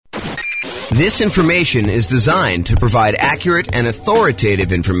This information is designed to provide accurate and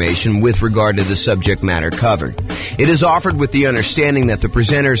authoritative information with regard to the subject matter covered. It is offered with the understanding that the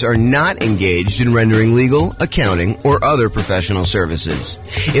presenters are not engaged in rendering legal, accounting, or other professional services.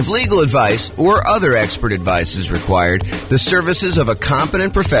 If legal advice or other expert advice is required, the services of a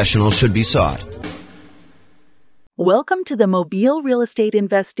competent professional should be sought. Welcome to the Mobile Real Estate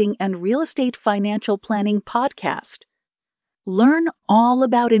Investing and Real Estate Financial Planning podcast. Learn all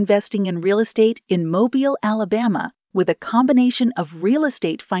about investing in real estate in Mobile, Alabama, with a combination of real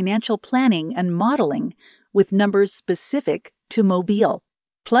estate financial planning and modeling with numbers specific to Mobile,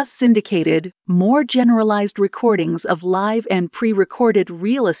 plus syndicated, more generalized recordings of live and pre-recorded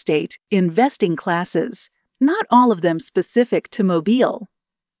real estate investing classes, not all of them specific to Mobile.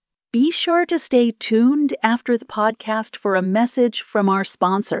 Be sure to stay tuned after the podcast for a message from our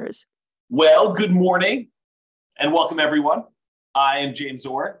sponsors. Well, good morning and welcome everyone. I am James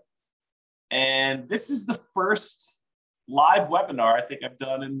Orr, and this is the first live webinar I think I've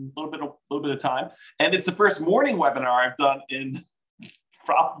done in a little bit of time, and it's the first morning webinar I've done in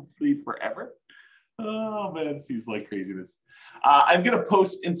probably forever. Oh man, it seems like craziness. I'm going to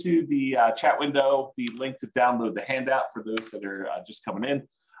post into the chat window the link to download the handout for those that are just coming in.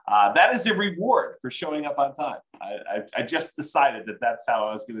 That is a reward for showing up on time. I just decided that that's how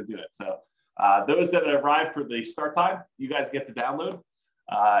I was going to do it. So those that arrived for the start time, you guys get the download.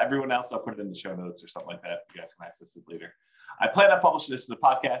 Everyone else, I'll put it in the show notes or something like that. You guys can access it later. I plan on publishing this in the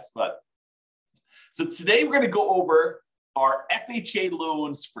podcast, so today we're going to go over our FHA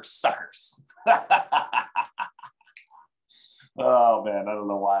loans for suckers. Oh man, I don't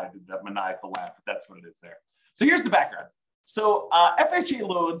know why I did that maniacal laugh, but that's what it is there. So here's the background. So FHA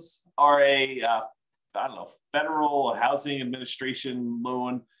loans are a, Federal Housing Administration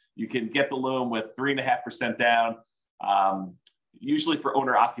loan. You can get the loan with 3.5% down, usually for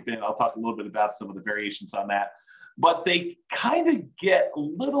owner occupant. I'll talk a little bit about some of the variations on that, but they kind of get a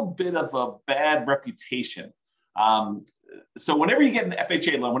little bit of a bad reputation. So whenever you get an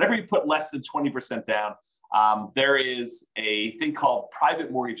FHA loan, whenever you put less than 20% down, there is a thing called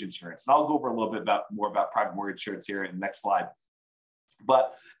private mortgage insurance. And I'll go over a little bit more about private mortgage insurance here in the next slide.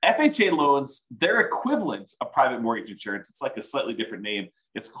 But FHA loans, their equivalent of private mortgage insurance, it's like a slightly different name.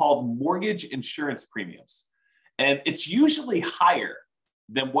 It's called mortgage insurance premiums. And it's usually higher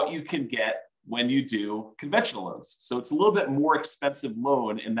than what you can get when you do conventional loans. So it's a little bit more expensive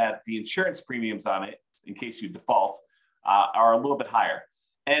loan in that the insurance premiums on it, in case you default, are a little bit higher.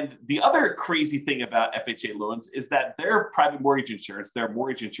 And the other crazy thing about FHA loans is that their private mortgage insurance, their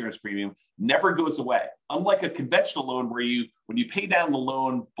mortgage insurance premium never goes away. Unlike a conventional loan where when you pay down the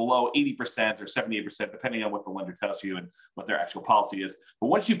loan below 80% or 78%, depending on what the lender tells you and what their actual policy is. But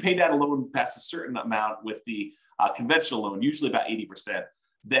once you pay down a loan past a certain amount with the conventional loan, usually about 80%,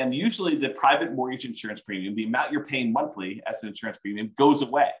 then usually the private mortgage insurance premium, the amount you're paying monthly as an insurance premium, goes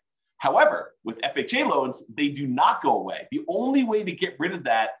away. However, with FHA loans, they do not go away. The only way to get rid of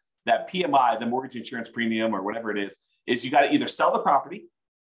that PMI, the mortgage insurance premium or whatever it is you got to either sell the property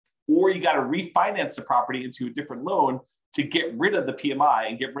or you got to refinance the property into a different loan to get rid of the PMI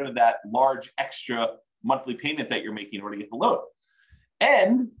and get rid of that large extra monthly payment that you're making in order to get the loan.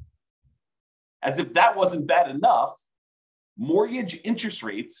 And as if that wasn't bad enough, mortgage interest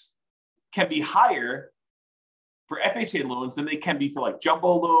rates can be higher for FHA loans than they can be for like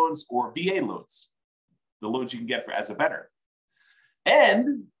jumbo loans or VA loans, the loans you can get as a veteran.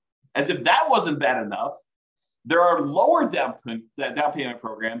 And as if that wasn't bad enough, there are lower down payment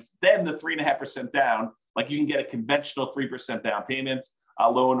programs than the 3.5% down. Like you can get a conventional 3% down payment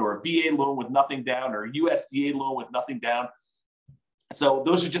loan or a VA loan with nothing down or a USDA loan with nothing down. So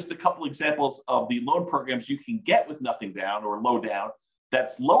those are just a couple examples of the loan programs you can get with nothing down or low down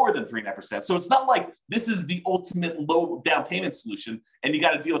that's lower than 3.5%. So it's not like this is the ultimate low down payment solution and you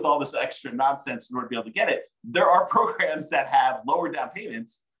got to deal with all this extra nonsense in order to be able to get it. There are programs that have lower down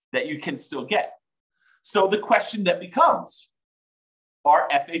payments that you can still get. So the question that becomes, are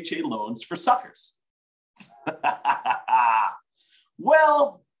FHA loans for suckers?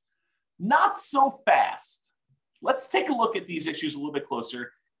 Well, not so fast. Let's take a look at these issues a little bit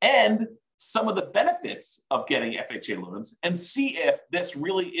closer and some of the benefits of getting FHA loans and see if this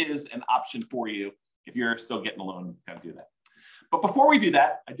really is an option for you if you're still getting a loan, kind of do that. But before we do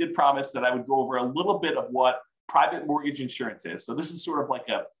that, I did promise that I would go over a little bit of what private mortgage insurance is. So this is sort of like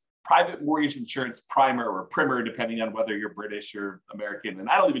a private mortgage insurance primer or primer, depending on whether you're British or American. And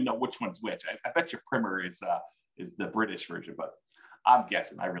I don't even know which one's which. I bet your primer is the British version, but I'm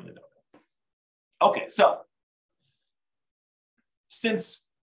guessing. I really don't know. Okay, so since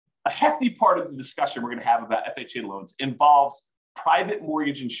a hefty part of the discussion we're going to have about FHA loans involves private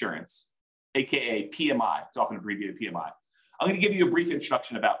mortgage insurance, AKA PMI. It's often abbreviated PMI. I'm going to give you a brief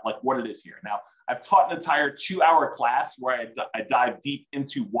introduction about like what it is here. Now, I've taught an entire 2-hour class where I dive deep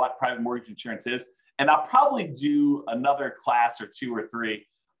into what private mortgage insurance is. And I'll probably do another class or 2 or 3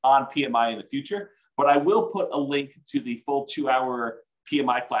 on PMI in the future. But I will put a link to the full 2-hour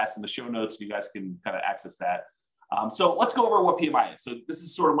PMI class in the show notes so you guys can kind of access that. So let's go over what PMI is. So this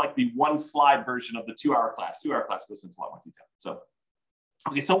is sort of like the 1-slide version of the 2-hour class. 2-hour class goes into a lot more detail.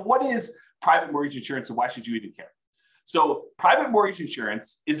 So what is private mortgage insurance and why should you even care? So private mortgage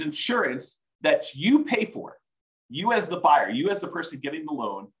insurance is insurance that you pay for, you as the buyer, you as the person getting the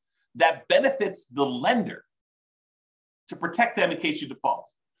loan, that benefits the lender to protect them in case you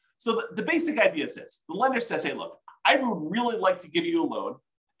default. So the basic idea is this. The lender says, hey, look, I would really like to give you a loan,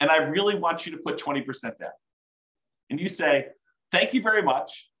 and I really want you to put 20% down. And you say, thank you very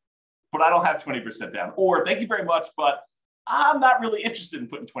much, but I don't have 20% down. Or thank you very much, but I'm not really interested in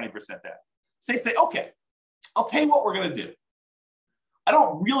putting 20% down. So they say, okay, I'll tell you what we're going to do. I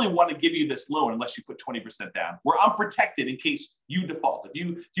don't really want to give you this loan unless you put 20% down, where I'm protected in case you default.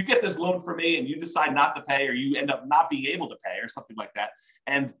 If you get this loan from me and you decide not to pay, or you end up not being able to pay or something like that,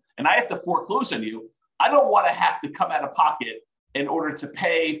 and I have to foreclose on you, I don't want to have to come out of pocket in order to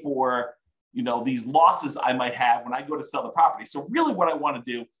pay for, these losses I might have when I go to sell the property. So really what I want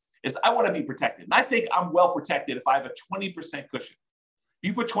to do is I want to be protected. And I think I'm well protected if I have a 20% cushion. If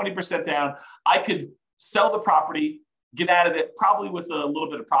you put 20% down, I could sell the property, get out of it, probably with a little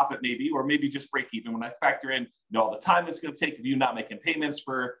bit of profit maybe, or maybe just break even when I factor in all the time it's going to take of you not making payments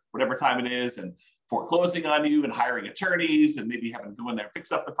for whatever time it is, and foreclosing on you and hiring attorneys and maybe having to go in there and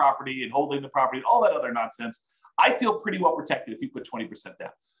fix up the property and holding the property and all that other nonsense. I feel pretty well protected if you put 20% down.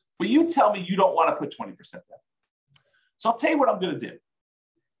 But you tell me you don't want to put 20% down. So I'll tell you what I'm going to do.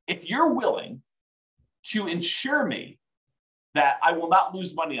 If you're willing to insure me that I will not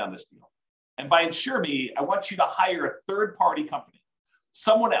lose money on this deal, and by insure me, I want you to hire a third-party company,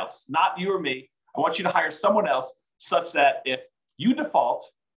 someone else, not you or me. I want you to hire someone else such that if you default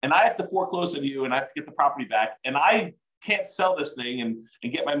and I have to foreclose on you and I have to get the property back, and I can't sell this thing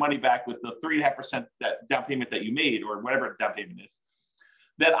and get my money back with the 3.5% that down payment that you made, or whatever down payment is,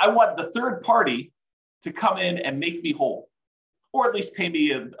 then I want the third party to come in and make me whole, or at least pay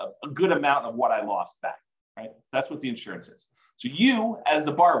me a good amount of what I lost back, right? That's what the insurance is. So you, as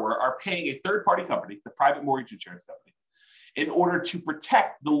the borrower, are paying a third-party company, the private mortgage insurance company, in order to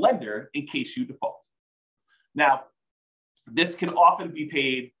protect the lender in case you default. Now, this can often be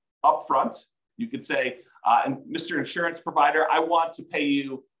paid upfront. You could say, and Mr. Insurance Provider, I want to pay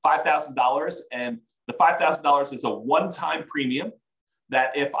you $5,000, and the $5,000 is a one-time premium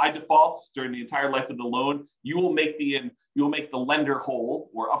that if I default during the entire life of the loan, you will make the lender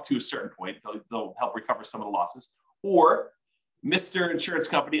whole, or up to a certain point. They'll help recover some of the losses. Or Mr. Insurance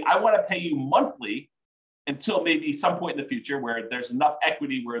Company, I want to pay you monthly until maybe some point in the future where there's enough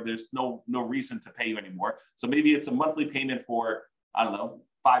equity where there's no reason to pay you anymore. So maybe it's a monthly payment for,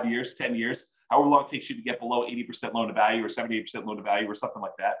 5 years, 10 years, however long it takes you to get below 80% loan to value or 78% loan to value or something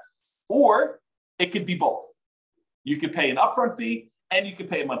like that. Or it could be both. You could pay an upfront fee and you could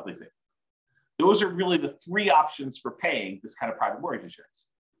pay a monthly fee. Those are really the 3 options for paying this kind of private mortgage insurance.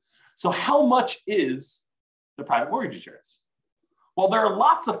 So how much is the private mortgage insurance? Well, there are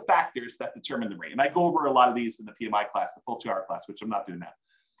lots of factors that determine the rate. And I go over a lot of these in the PMI class, the full 2-hour class, which I'm not doing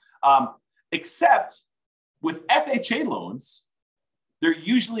now. Except with FHA loans, they're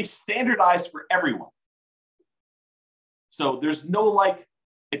usually standardized for everyone. So there's no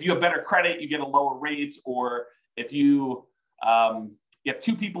if you have better credit, you get a lower rate, or if you have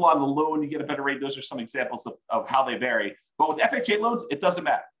 2 people on the loan, you get a better rate. Those are some examples of how they vary. But with FHA loans, it doesn't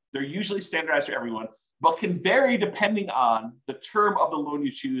matter. They're usually standardized for everyone, but can vary depending on the term of the loan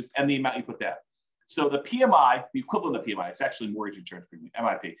you choose and the amount you put down. So the PMI, the equivalent of PMI, it's actually mortgage insurance premium,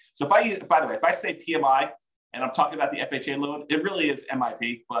 MIP. So if I say PMI and I'm talking about the FHA loan, it really is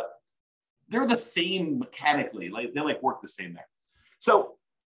MIP, but they're the same mechanically. They work the same there. So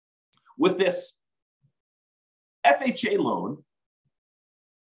with this FHA loan,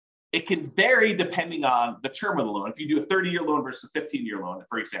 it can vary depending on the term of the loan. If you do a 30-year loan versus a 15-year loan,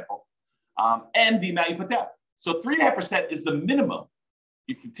 for example, and the amount you put down. So 3.5% is the minimum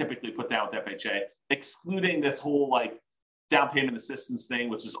you can typically put down with FHA, excluding this whole down payment assistance thing,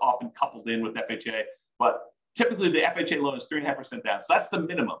 which is often coupled in with FHA. But typically the FHA loan is 3.5% down. So that's the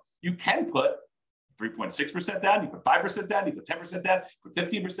minimum. You can put 3.6% down, you put 5% down, you put 10% down, you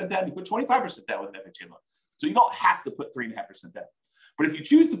put 15% down, you put 25% down with an FHA loan. So you don't have to put 3.5% down. But if you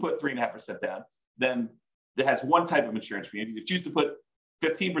choose to put 3.5% down, then it has one type of insurance premium. If you choose to put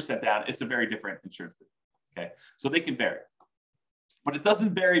 15% down, it's a very different insurance premium. Okay, so they can vary. but it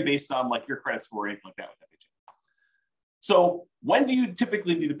doesn't vary based on like your credit score or anything like that with FHA. So when do you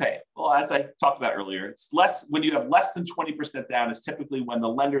typically need to pay it? Well, as I talked about earlier, it's less when you have less than 20% down is typically when the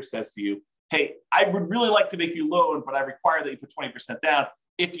lender says to you, hey, I would really like to make you a loan, but I require that you put 20% down.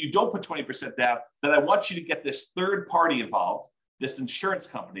 If you don't put 20% down, then I want you to get this third party involved, this insurance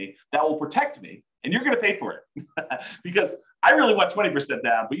company that will protect me, and you're going to pay for it because I really want 20%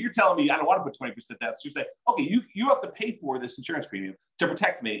 down, but you're telling me I don't want to put 20% down. So you say, okay, you have to pay for this insurance premium to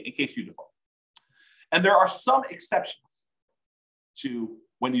protect me in case you default. And there are some exceptions to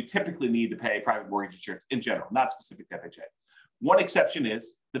when you typically need to pay private mortgage insurance in general, not specific to FHA. One exception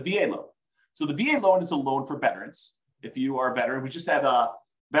is the VA loan. So the VA loan is a loan for veterans. If you are a veteran, we just had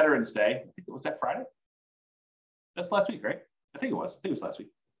Veterans Day. I think it was that Friday. That's last week, right? I think it was last week.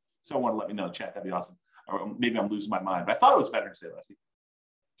 Someone let me know in the chat. That'd be awesome. Or maybe I'm losing my mind, but I thought it was Veterans Day last week.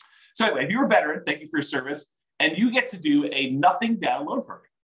 So anyway, if you're a veteran, thank you for your service. And you get to do a nothing down loan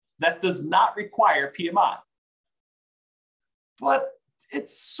program that does not require PMI. But it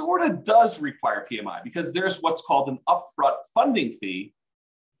sort of does require PMI because there's what's called an upfront funding fee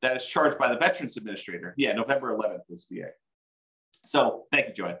that is charged by the Veterans Administrator. Yeah, November 11th was VA. So thank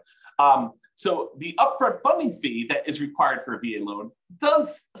you, Joanne. So the upfront funding fee that is required for a VA loan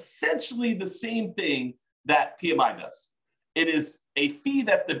does essentially the same thing that PMI does. It is a fee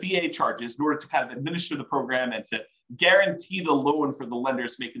that the VA charges in order to kind of administer the program and to guarantee the loan for the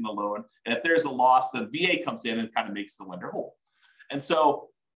lenders making the loan. And if there's a loss, then VA comes in and kind of makes the lender whole. And so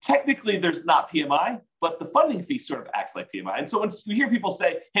technically there's not PMI, but the funding fee sort of acts like PMI. And so when you hear people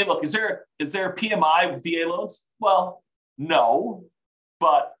say, hey, look, is there PMI with VA loans? Well, no,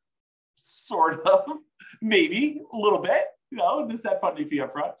 but sort of, maybe a little bit, there's that funding fee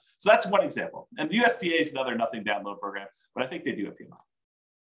up front. So that's one example. And the USDA is another nothing down loan program, but I think they do have PMI.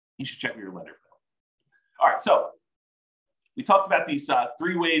 You should check with your lender for that. All right, so we talked about these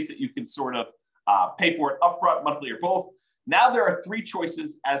three ways that you can sort of pay for it upfront, monthly, or both. Now there are three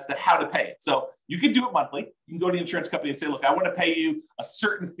choices as to how to pay it. So you can do it monthly. You can go to the insurance company and say, look, I want to pay you a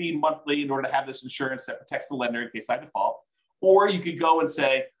certain fee monthly in order to have this insurance that protects the lender in case I default. Or you could go and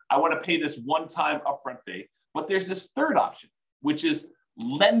say, I want to pay this one-time upfront fee. But there's this third option, which is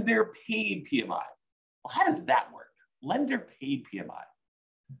lender paid PMI. Well, how does that work? Lender paid PMI.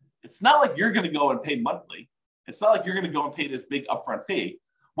 It's not like you're going to go and pay monthly. It's not like you're going to go and pay this big upfront fee.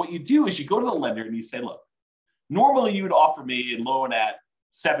 What you do is you go to the lender and you say, look, normally you would offer me a loan at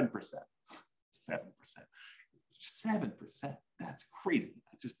 7%. 7%. That's crazy.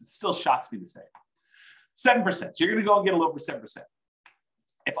 It still shocks me to say. 7%. So you're going to go and get a loan for 7%.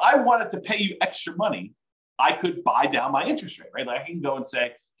 If I wanted to pay you extra money, I could buy down my interest rate, right? Like I can go and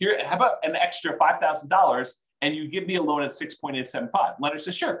say, here, how about an extra $5,000 and you give me a loan at 6.875? Lender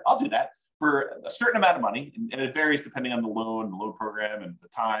says, sure, I'll do that for a certain amount of money. And it varies depending on the loan program and the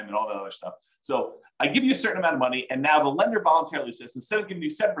time and all that other stuff. So I give you a certain amount of money. And now the lender voluntarily says, instead of giving you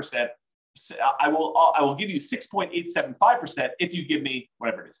 7%, I will give you 6.875% if you give me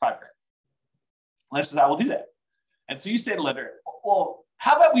whatever it is, $5,000. Lender says, I will do that. And so you say to the lender, well,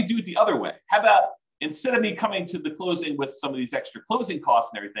 how about we do it the other way? How about instead of me coming to the closing with some of these extra closing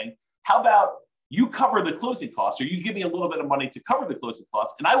costs and everything, how about you cover the closing costs or you give me a little bit of money to cover the closing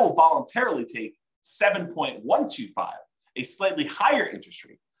costs and I will voluntarily take 7.125, a slightly higher interest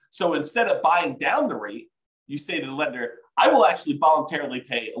rate. So instead of buying down the rate, you say to the lender, I will actually voluntarily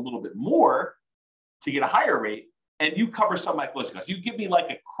pay a little bit more to get a higher rate and you cover some of my closing costs. You give me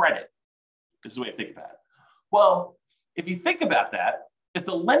like a credit. This is the way I think about it. Well, if you think about that, if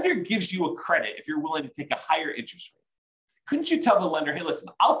the lender gives you a credit, if you're willing to take a higher interest rate, couldn't you tell the lender, hey, listen,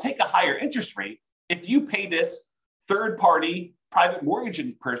 I'll take a higher interest rate if you pay this third-party private mortgage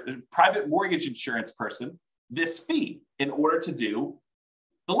insurance person this fee in order to do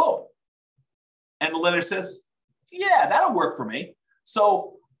the loan? And the lender says, yeah, that'll work for me.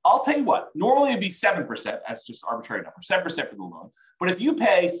 So I'll tell you what, normally it'd be 7%, that's just arbitrary number, 7% for the loan. But if you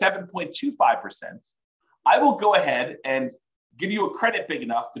pay 7.25%, I will go ahead and give you a credit big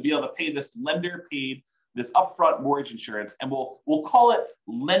enough to be able to pay this lender paid, this upfront mortgage insurance, and we'll call it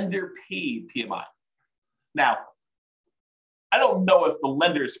lender paid PMI. Now, I don't know if the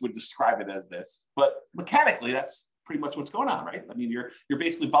lenders would describe it as this, but mechanically, that's pretty much what's going on, right? I mean, you're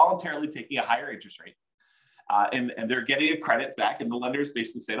basically voluntarily taking a higher interest rate, and they're getting a credit back, and the lenders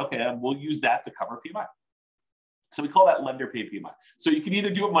basically saying, okay, we'll use that to cover PMI. So we call that lender paid PMI. So you can either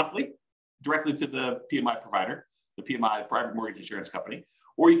do it monthly, directly to the PMI provider, the PMI private mortgage insurance company,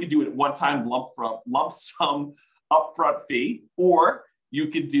 or you could do it one-time lump sum upfront fee, or you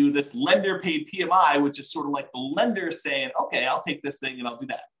could do this lender paid PMI, which is sort of like the lender saying, okay, I'll take this thing and I'll do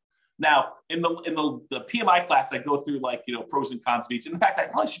that. Now, in the PMI class, I go through like, pros and cons of each. And in fact, I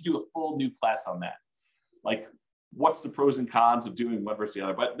probably should do a full new class on that. Like, what's the pros and cons of doing one versus the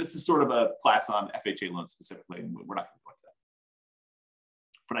other? But this is sort of a class on FHA loans specifically, and we're not going to go into that.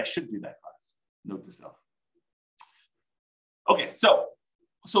 But I should do that class. Note to self. Okay, so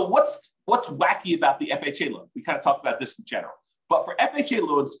what's wacky about the FHA loan? We kind of talked about this in general. But for FHA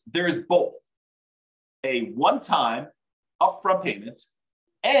loans, there is both a one-time upfront payment,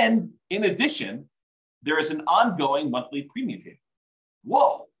 and in addition, there is an ongoing monthly premium payment.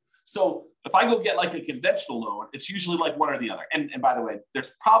 Whoa. So if I go get like a conventional loan, it's usually like one or the other. And by the way,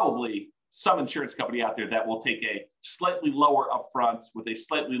 there's probably some insurance company out there that will take a slightly lower upfront with a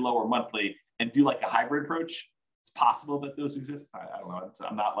slightly lower monthly and do like a hybrid approach. It's possible that those exist. I don't know.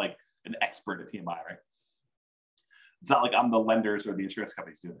 I'm not like an expert at PMI, right? It's not like I'm the lenders or the insurance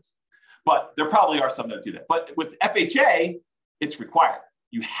companies doing this. But there probably are some that do that. But with FHA, it's required.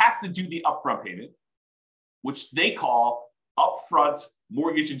 You have to do the upfront payment, which they call upfront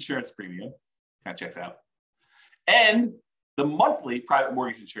mortgage insurance premium. Kind of checks out. And the monthly private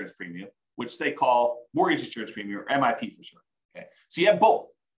mortgage insurance premium, which they call mortgage insurance premium, or MIP for short. Okay. So you have both.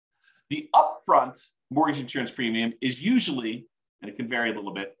 The upfront mortgage insurance premium is usually, and it can vary a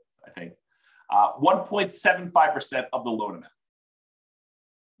little bit, I think, 1.75% of the loan amount.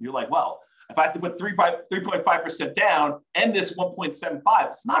 You're like, well, if I have to put 3.5% down and this 1.75,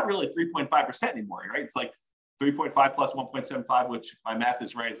 it's not really 3.5% anymore, right? It's like 3.5 plus 1.75, which if my math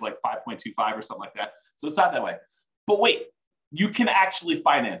is right, is like 5.25 or something like that. So it's not that way. But wait, you can actually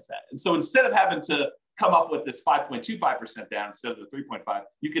finance that. And so instead of having to come up with this 5.25% down instead of the 3.5,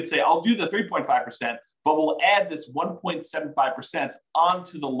 you could say, I'll do the 3.5%, but we'll add this 1.75%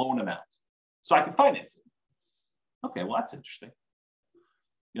 onto the loan amount so I can finance it. Okay, well, that's interesting.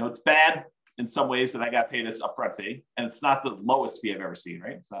 It's bad in some ways that I got paid this upfront fee, and it's not the lowest fee I've ever seen,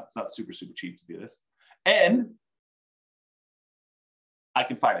 right? It's not super, super cheap to do this. And I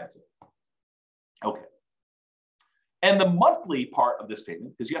can finance it. Okay. And the monthly part of this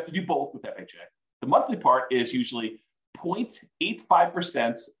payment, because you have to do both with FHA, the monthly part is usually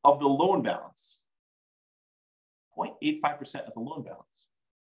 0.85% of the loan balance. 0.85% of the loan balance.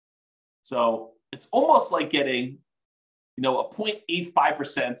 So it's almost like getting a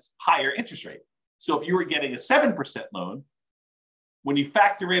 0.85% higher interest rate. So if you were getting a 7% loan, when you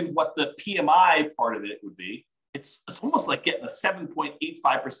factor in what the PMI part of it would be, it's almost like getting a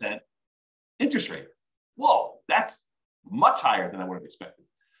 7.85% interest rate. Whoa, that's much higher than I would have expected.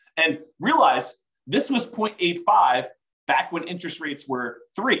 And realize this was 0.85 back when interest rates were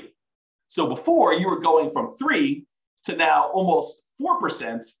 3. So before you were going from 3 to now almost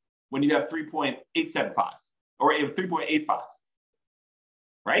 4% when you have 3.875 or 3.85,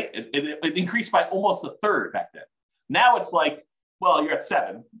 right? It increased by almost a third back then. Now it's like, well, you're at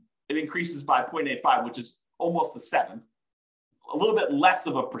 7. It increases by 0.85, which is almost a 7. A little bit less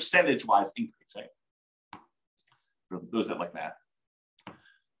of a percentage-wise increase, right? For those that like math.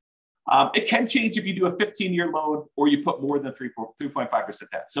 It can change if you do a 15-year loan or you put more than 3.5%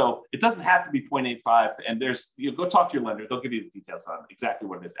 down. So it doesn't have to be 0.85. And go talk to your lender. They'll give you the details on exactly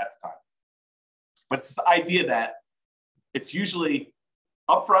what it is at the time. But it's this idea that it's usually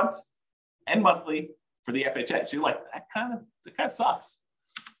upfront and monthly for the FHA. So you're like, that kind of sucks.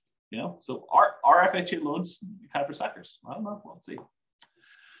 So our FHA loans kind of for suckers. I don't know. Let's see.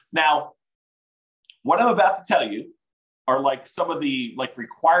 Now, what I'm about to tell you are like some of the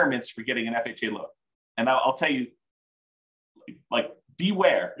requirements for getting an FHA loan. And I'll tell you,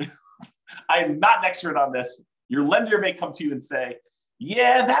 beware. I'm not an expert on this. Your lender may come to you and say,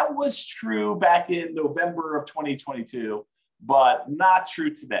 yeah, that was true back in November of 2022, but not true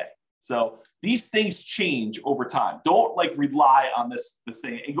today. So these things change over time. Don't rely on this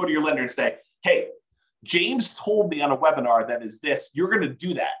thing and go to your lender and say, hey, James told me on a webinar that is this. You're going to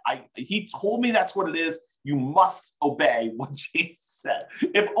do that. He told me that's what it is. You must obey what James said.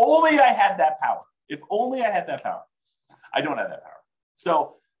 If only I had that power. I don't have that power.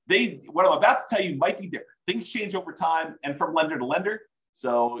 So what I'm about to tell you might be different. Things change over time and from lender to lender.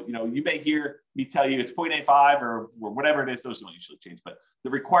 So, you may hear me tell you it's 0.85 or whatever it is. Those don't usually change, but the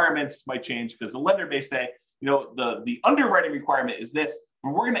requirements might change because the lender may say, the underwriting requirement is this,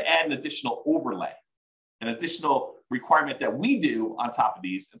 but we're going to add an additional overlay, an additional requirement that we do on top of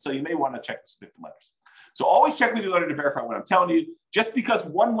these. And so you may want to check this with different lenders. So always check with your lender to verify what I'm telling you. Just because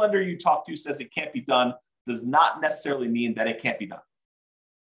one lender you talk to says it can't be done does not necessarily mean that it can't be done.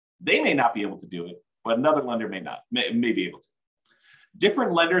 They may not be able to do it, but another lender may be able to.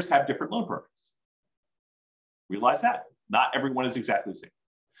 Different lenders have different loan programs. Realize that. Not everyone is exactly the same.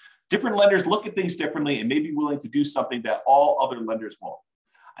 Different lenders look at things differently and may be willing to do something that all other lenders won't.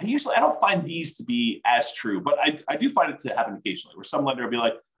 I don't find these to be as true, but I do find it to happen occasionally where some lender will be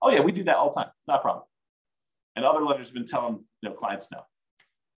like, oh yeah, we do that all the time. It's not a problem. And other lenders have been telling clients no.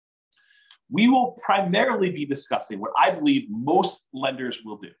 We will primarily be discussing what I believe most lenders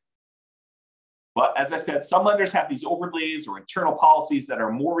will do. But as I said, some lenders have these overlays or internal policies that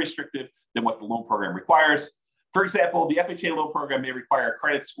are more restrictive than what the loan program requires. For example, the FHA loan program may require a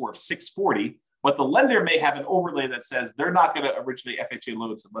credit score of 640, but the lender may have an overlay that says they're not going to originate FHA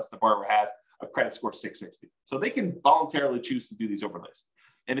loans unless the borrower has a credit score of 660. So they can voluntarily choose to do these overlays.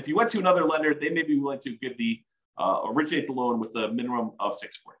 And if you went to another lender, they may be willing to give originate the loan with a minimum of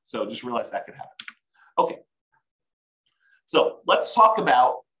 640. So just realize that could happen. Okay. So let's talk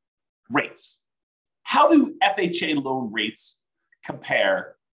about rates. How do FHA loan rates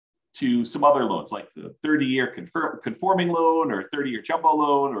compare to some other loans, like the 30-year conforming loan or 30-year jumbo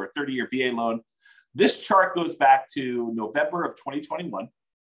loan or 30-year VA loan? This chart goes back to November of 2021.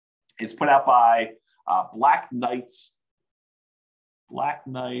 It's put out by Black Knight.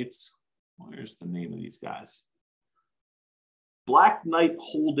 Where's the name of these guys? Black Knight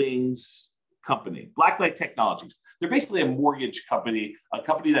Holdings Company, Black Knight Technologies. They're basically a mortgage company, a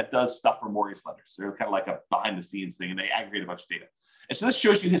company that does stuff for mortgage lenders. They're kind of like a behind the scenes thing, and they aggregate a bunch of data. And so this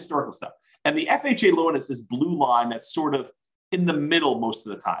shows you historical stuff. And the FHA loan is this blue line that's sort of in the middle most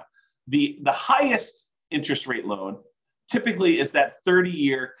of the time. The highest interest rate loan typically is that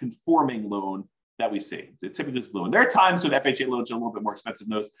 30-year conforming loan that we see. It typically is blue. And there are times when FHA loans are a little bit more expensive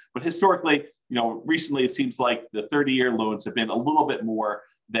than those, but historically, recently it seems like the 30-year loans have been a little bit more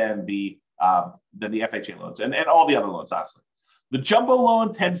than the FHA loans and all the other loans, honestly. The jumbo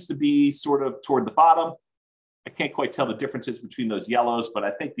loan tends to be sort of toward the bottom. I can't quite tell the differences between those yellows, but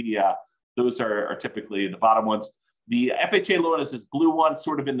I think those are typically the bottom ones. The FHA loan is this blue one,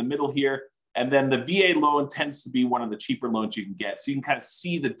 sort of in the middle here. And then the VA loan tends to be one of the cheaper loans you can get. So you can kind of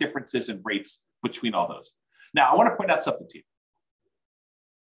see the differences in rates between all those. Now, I want to point out something to you.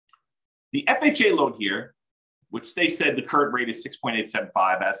 The FHA loan here, which they said the current rate is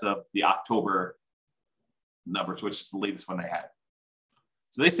 6.875 as of the October numbers, which is the latest one they had.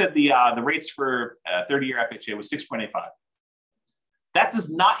 So they said the rates for 30-year FHA was 6.85. That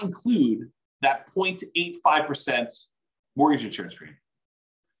does not include that 0.85% mortgage insurance premium.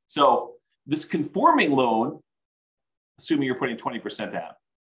 So this conforming loan, assuming you're putting 20% down,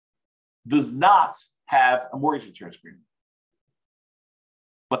 does not have a mortgage insurance premium.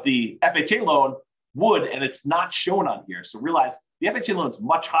 But the FHA loan would, and it's not shown on here. So realize the FHA loan is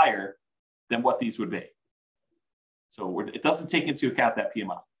much higher than what these would be. So it doesn't take into account that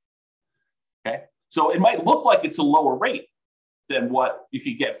PMI. Okay. So it might look like it's a lower rate than what you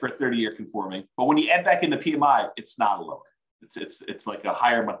could get for a 30-year conforming, but when you add back in the PMI, it's not a lower. It's like a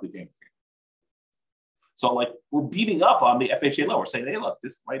higher monthly payment. So like we're beating up on the FHA loan. We're saying, hey, look,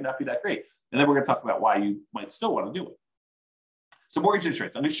 this might not be that great. And then we're going to talk about why you might still want to do it. So mortgage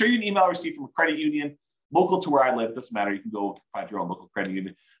insurance. I'm going to show you an email I received from a credit union local to where I live. It doesn't matter. You can go find your own local credit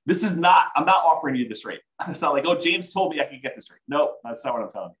union. I'm not offering you this rate. It's not like, oh, James told me I could get this rate. No, that's not what I'm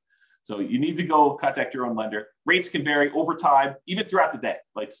telling you. So you need to go contact your own lender. Rates can vary over time, even throughout the day.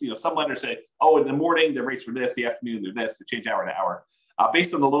 Like, some lenders say, oh, in the morning, the rates were this, the afternoon, they're this, they change hour to hour.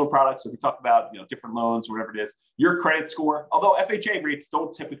 Based on the loan product, so if we talk about different loans, whatever it is, your credit score, although FHA rates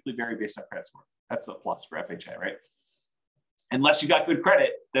don't typically vary based on credit score. That's a plus for FHA, right? Unless you got good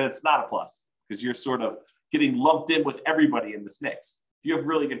credit, then it's not a plus because you're sort of getting lumped in with everybody in this mix. If you have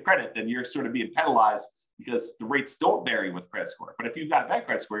really good credit, then you're sort of being penalized because the rates don't vary with credit score. But if you've got a bad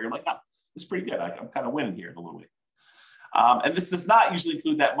credit score, you're like, oh, this is pretty good. I'm kind of winning here in a little way. And this does not usually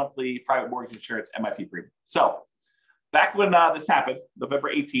include that monthly private mortgage insurance MIP premium. So back when this happened,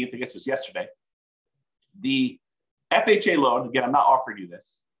 November 18th, I guess it was yesterday, the FHA loan, again, I'm not offering you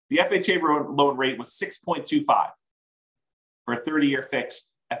this, the FHA loan rate was 6.25 for a 30-year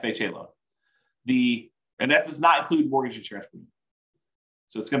fixed FHA loan. And that does not include mortgage insurance premium.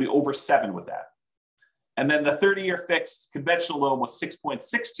 So it's going to be over 7 with that. And then the 30-year fixed conventional loan was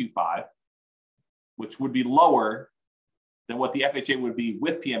 6.625, which would be lower than what the FHA would be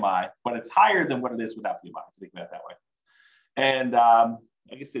with PMI, but it's higher than what it is without PMI, if you think about it that way. And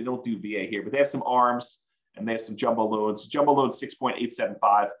I guess they don't do VA here, but they have some ARMs and they have some jumbo loans. Jumbo loan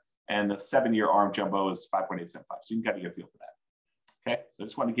 6.875, and the 7-year ARM jumbo is 5.875. So you can kind of get a feel for that. Okay, so I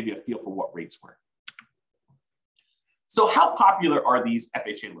just want to give you a feel for what rates were. So how popular are these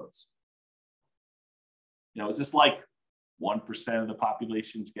FHA loans? Is this like 1% of the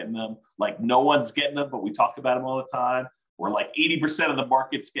population's getting them? Like no one's getting them, but we talk about them all the time? Or like 80% of the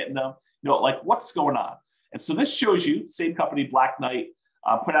market's getting them? Like what's going on? And so this shows you, same company, Black Knight,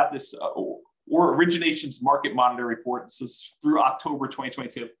 put out this or Originations Market Monitor report. This is through October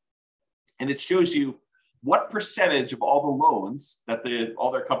 2022. And it shows you what percentage of all the loans that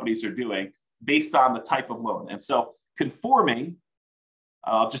all their companies are doing based on the type of loan. And so conforming,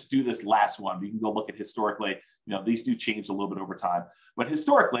 I'll just do this last one. You can go look at historically. These do change a little bit over time. But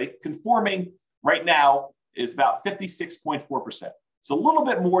historically, conforming right now is about 56.4%. So a little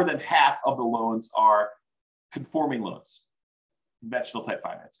bit more than half of the loans are conforming loans, conventional type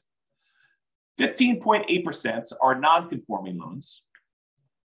financing. 15.8% are non-conforming loans.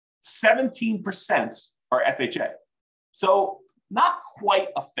 17% are FHA. So not quite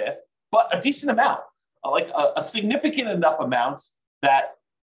a fifth, but a decent amount, like a significant enough amount that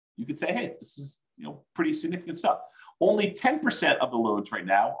you could say, hey, this is pretty significant stuff. Only 10% of the loans right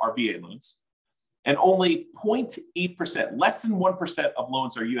now are VA loans, and only 0.8%, less than 1% of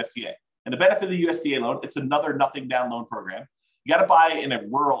loans are USDA. And the benefit of the USDA loan, it's another nothing down loan program. You got to buy in a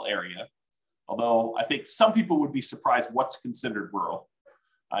rural area, although I think some people would be surprised what's considered rural.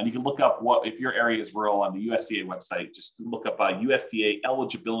 And you can look up if your area is rural on the USDA website. Just look up a USDA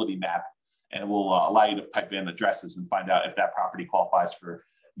eligibility map, and it will allow you to type in addresses and find out if that property qualifies for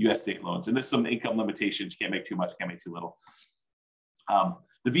USDA loans. And there's some income limitations. You can't make too much, can't make too little.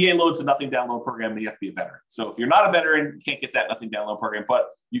 The VA loan is a nothing down loan program, and you have to be a veteran. So if you're not a veteran, you can't get that nothing down loan program, but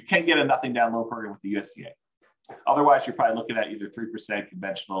you can get a nothing down loan program with the USDA. Otherwise, you're probably looking at either 3%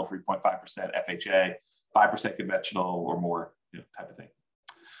 conventional, 3.5% FHA, 5% conventional or more type of thing.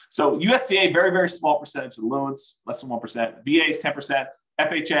 So USDA, very, very small percentage of the loans, less than 1%. VA is 10%.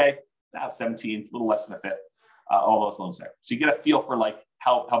 FHA, about 17, a little less than a fifth, all those loans there. So you get a feel for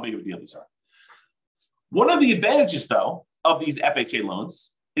how big of a deal these are. One of the advantages, though, of these FHA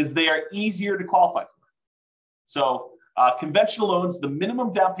loans is they are easier to qualify for. So conventional loans, the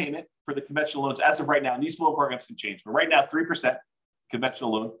minimum down payment for the conventional loans as of right now, and these loan programs can change, but right now, 3%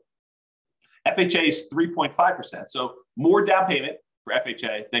 conventional loan. FHA is 3.5%. So more down payment for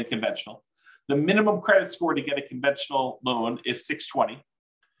FHA than conventional. The minimum credit score to get a conventional loan is 620.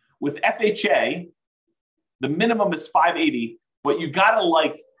 With FHA, the minimum is 580, but you got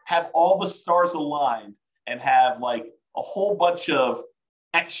to have all the stars aligned and have a whole bunch of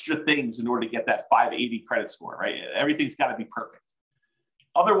extra things in order to get that 580 credit score, right? Everything's got to be perfect.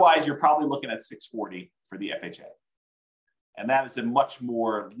 Otherwise, you're probably looking at 640 for the FHA. And that is a much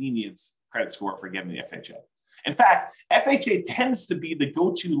more lenient credit score for getting the FHA. In fact, FHA tends to be the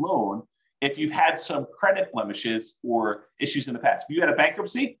go-to loan if you've had some credit blemishes or issues in the past. If you had a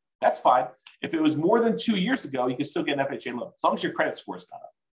bankruptcy, that's fine. If it was more than 2 years ago, you can still get an FHA loan, as long as your credit score's gone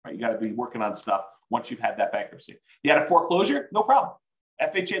up, right? You got to be working on stuff once you've had that bankruptcy. You had a foreclosure, no problem.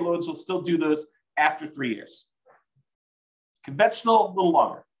 FHA loans will still do those after 3 years. Conventional, a little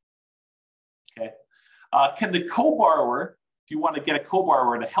longer. Okay. Can the co-borrower, if you want to get a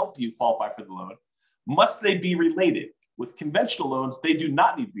co-borrower to help you qualify for the loan, must they be related? With conventional loans, they do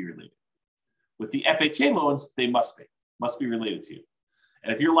not need to be related. With the FHA loans, they must be related to you.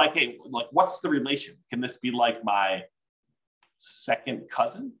 And if you're hey, what's the relation? Can this be my second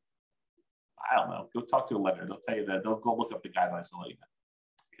cousin? I don't know. Go talk to a lender. They'll tell you that. They'll go look up the guidelines and let you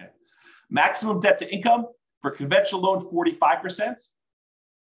know. Okay. Maximum debt to income for conventional loan, 45%.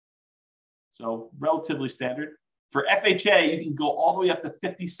 So relatively standard. For FHA, you can go all the way up to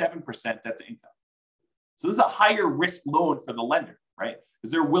 57% debt to income. So this is a higher risk loan for the lender, right?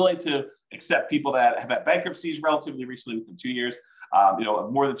 Because they're willing to accept people that have had bankruptcies relatively recently, within 2 years,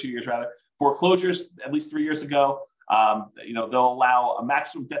 more than 2 years rather. Foreclosures, at least 3 years ago, they'll allow a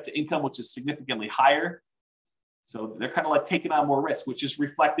maximum debt to income, which is significantly higher. So they're kind of taking on more risk, which is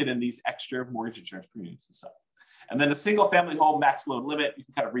reflected in these extra mortgage insurance premiums and stuff. And then a single family home max loan limit, you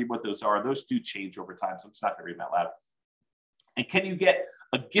can kind of read what those are. Those do change over time, so I'm just not going to read them out loud. And can you get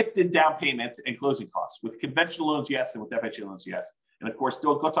a gifted down payment and closing costs? With conventional loans, yes, and with FHA loans, yes. And of course,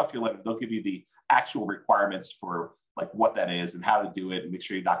 go talk to your lender. They'll give you the actual requirements for what that is and how to do it, and make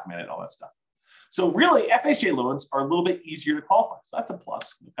sure you document it and all that stuff. So really, FHA loans are a little bit easier to qualify. So that's a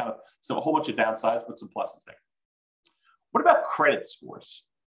plus. So a whole bunch of downsides, but some pluses there. What about credit scores?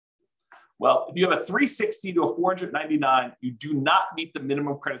 Well, if you have a 360 to a 499, you do not meet the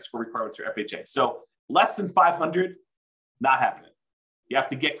minimum credit score requirements for FHA. So less than 500, not happening. You have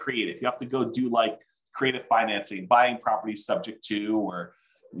to get creative. You have to go do creative financing, buying properties subject to, or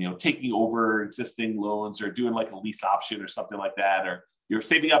taking over existing loans, or doing a lease option or something like that, or you're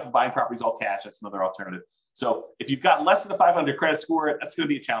saving up and buying properties all cash. That's another alternative. So if you've got less than a 500 credit score, that's going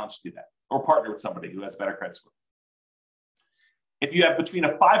to be a challenge to do that, or partner with somebody who has a better credit score. If you have between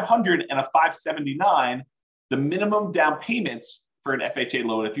a 500 and a 579, the minimum down payments for an FHA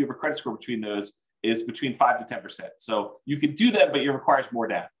loan, if you have a credit score between those, is between 5 to 10%. So you can do that, but it requires more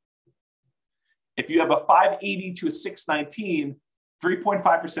down. If you have a 580 to a 619,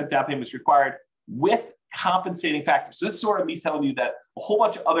 3.5% down payment is required with compensating factors. So this is sort of me telling you that a whole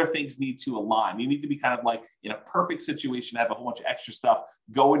bunch of other things need to align. You need to be kind of like in a perfect situation, have a whole bunch of extra stuff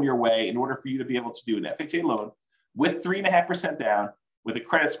going your way in order for you to be able to do an FHA loan with 3.5% down with a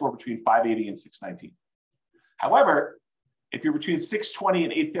credit score between 580 and 619. However, if you're between 620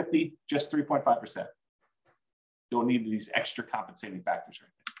 and 850, just 3.5%. Don't need these extra compensating factors or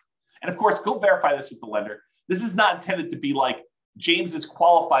anything. And of course, go verify this with the lender. This is not intended to be like James is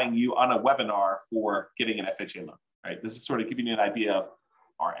qualifying you on a webinar for getting an FHA loan, right? This is sort of giving you an idea of,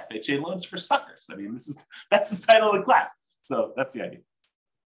 are FHA loans for suckers? I mean, that's the title of the class. So that's the idea.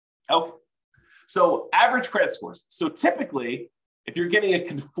 Okay. So average credit scores. So typically, if you're getting a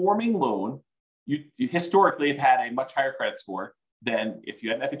conforming loan, you historically have had a much higher credit score than if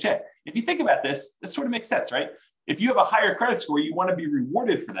you had an FHA. If you think about this, this sort of makes sense, right? If you have a higher credit score, you want to be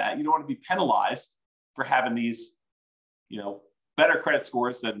rewarded for that. You don't want to be penalized for having these, better credit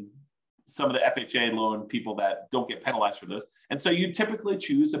scores than some of the FHA loan people that don't get penalized for those. And so you typically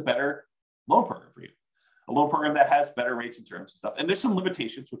choose a better loan program for you, a loan program that has better rates and terms and stuff. And there's some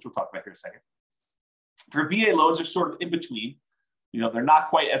limitations, which we'll talk about here in a second. For VA loans, they're sort of in between. They're not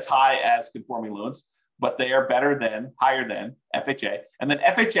quite as high as conforming loans, but they are higher than FHA. And then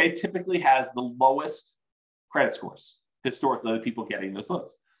FHA typically has the lowest credit scores historically, the people getting those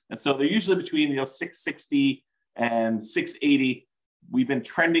loans. And so they're usually between 660 and 680. We've been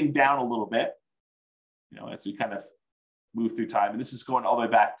trending down a little bit, as we kind of move through time. And this is going all the way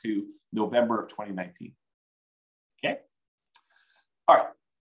back to November of 2019. Okay. All right.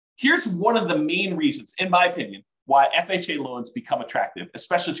 Here's one of the main reasons, in my opinion, why FHA loans become attractive,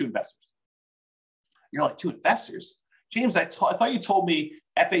 especially to investors. You're like, to investors? James, I thought you told me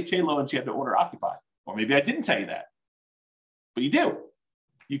FHA loans you have to owner occupy. Or maybe I didn't tell you that. But you do.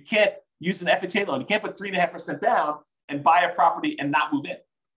 You can't use an FHA loan. You can't put 3.5% down and buy a property and not move in.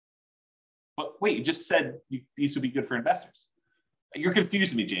 But wait, you just said these would be good for investors. You're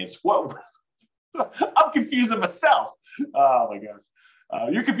confusing me, James. What? I'm confusing myself. Oh my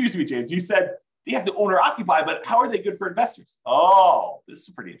gosh. You're confusing me, James. You said they have to owner occupy, but how are they good for investors? Oh, this is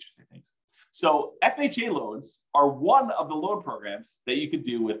pretty interesting things. So FHA loans are one of the loan programs that you could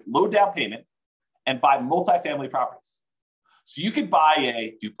do with low down payment and buy multifamily properties. So you could buy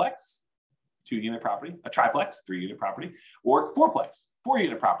a duplex, 2-unit property, a triplex, 3-unit property, or fourplex,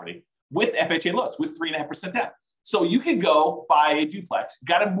 4-unit property with FHA loans with 3.5% down. So you can go buy a duplex,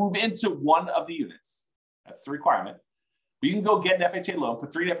 got to move into one of the units. That's the requirement. But you can go get an FHA loan,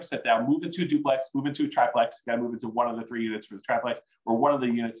 put 3.5% down, move into a duplex, move into a triplex, got to move into one of the 3 units for the triplex or one of the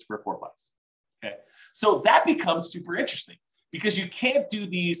units for a fourplex. Okay. So that becomes super interesting because you can't do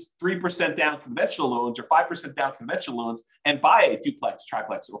these 3% down conventional loans or 5% down conventional loans and buy a duplex,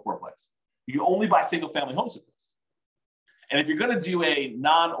 triplex, or fourplex. You can only buy single family homes with this. And if you're going to do a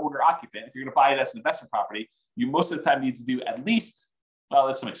non-owner occupant, if you're going to buy it as an investment property, you most of the time need to do at least, well,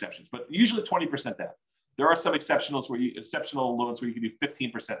 there's some exceptions, but usually 20% down. There are some exceptional loans where you can do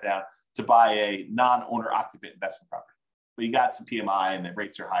 15% down to buy a non-owner occupant investment property. But you got some PMI and the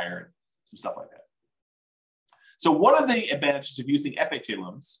rates are higher and some stuff like that. So one of the advantages of using FHA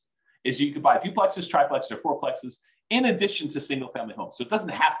loans is you could buy duplexes, triplexes, or fourplexes in addition to single family homes. So it doesn't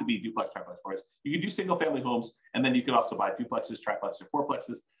have to be duplex, triplex, fourplex. You can do single family homes, and then you can also buy duplexes, triplexes, or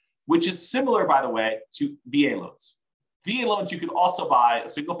fourplexes, which is similar, by the way, to VA loans. VA loans, you can also buy a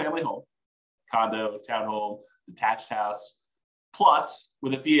single family home, condo, townhome, detached house. Plus,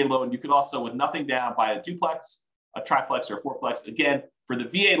 with a VA loan, you could also, with nothing down, buy a duplex, a triplex, or a fourplex. Again, for the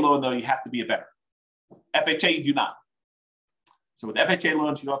VA loan, though, you have to be a veteran. FHA, you do not. So with FHA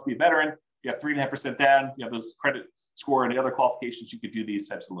loans, you don't have to be a veteran. You have 3.5% down. You have those credit score and the other qualifications. You could do these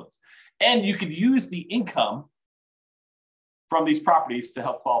types of loans. And you could use the income from these properties to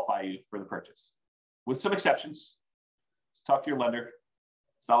help qualify you for the purchase. With some exceptions. So talk to your lender.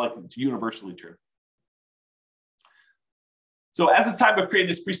 It's not like it's universally true. So as of the time of creating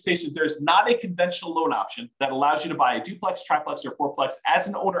this presentation, there's not a conventional loan option that allows you to buy a duplex, triplex, or fourplex as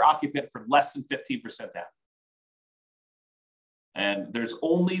an owner occupant for less than 15% down. And there's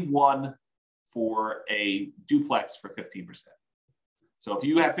only one for a duplex for 15%. So if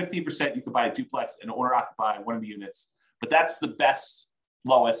you have 15%, you can buy a duplex and owner occupy one of the units, but that's the best,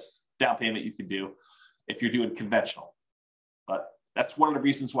 lowest down payment you can do if you're doing conventional. But that's one of the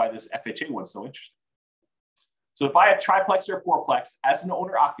reasons why this FHA one's so interesting. So to buy a triplex or a fourplex as an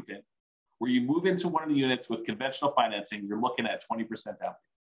owner occupant, where you move into one of the units with conventional financing, you're looking at 20% down payment.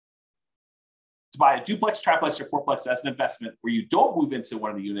 To buy a duplex, triplex, or fourplex as an investment where you don't move into one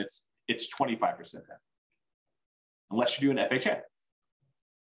of the units, it's 25% down, unless you're doing FHA.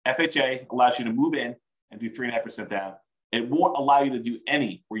 FHA allows you to move in and do 3.5% down. It won't allow you to do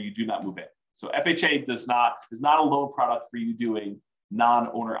any where you do not move in. So FHA is not a loan product for you doing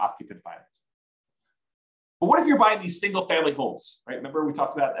non-owner occupant financing. But what if you're buying these single family homes, right? Remember we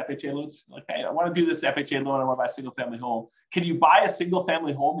talked about FHA loans? Like, hey, I want to do this FHA loan. I want to buy a single family home. Can you buy a single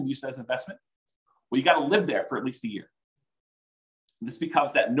family home and use it as an investment? Well, you got to live there for at least a year. And this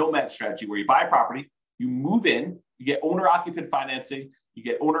becomes that nomad strategy where you buy a property, you move in, you get owner occupant financing, you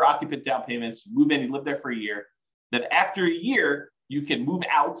get owner occupant down payments, you move in, you live there for a year. Then after a year, you can move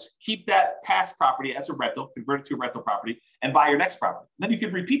out, keep that past property as a rental, convert it to a rental property, and buy your next property. Then you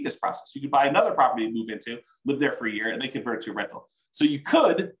can repeat this process. You could buy another property to move into, live there for a year, and then convert it to a rental. So you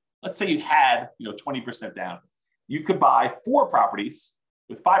could, let's say you had 20% down. You could buy 4 properties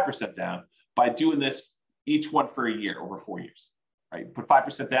with 5% down by doing this each one for a year over 4 years. Right? Put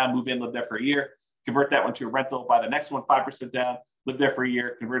 5% down, move in, live there for a year, convert that one to a rental, buy the next one 5% down, live there for a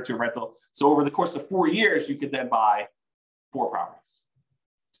year, convert it to a rental. So over the course of 4 years, you could then buy 4 properties.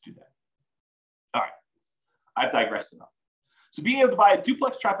 Let's do that. All right. I've digressed enough. So being able to buy a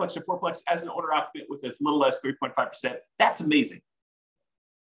duplex, triplex, or fourplex as an owner occupant with as little as 3.5%, that's amazing.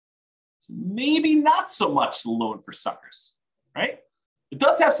 So maybe not so much loan for suckers, right? It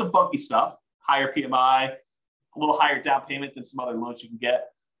does have some funky stuff, higher PMI, a little higher down payment than some other loans you can get.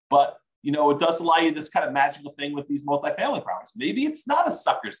 But, it does allow you this kind of magical thing with these multifamily properties. Maybe it's not a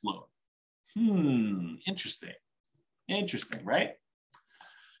sucker's loan. Interesting. Interesting, right?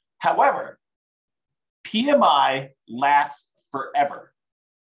 However, PMI lasts forever.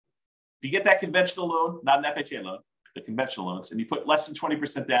 If you get that conventional loan, not an FHA loan, the conventional loans, and you put less than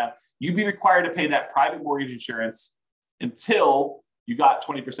 20% down, you'd be required to pay that private mortgage insurance until you got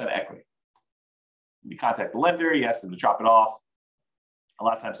 20% equity. You contact the lender, you ask them to drop it off. A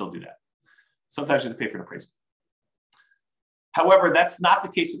lot of times they'll do that. Sometimes you have to pay for an appraisal. However, that's not the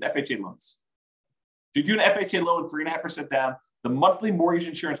case with FHA loans. If you do an FHA loan 3.5% down, the monthly mortgage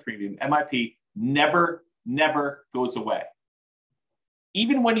insurance premium, MIP, never goes away.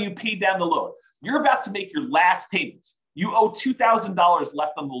 Even when you pay down the loan, you're about to make your last payment. You owe $2,000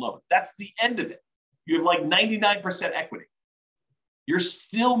 left on the loan. That's the end of it. You have like 99% equity. You're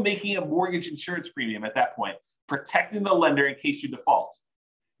still making a mortgage insurance premium at that point, protecting the lender in case you default.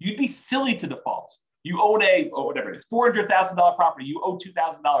 You'd be silly to default. You own whatever it is, $400,000 property, you owe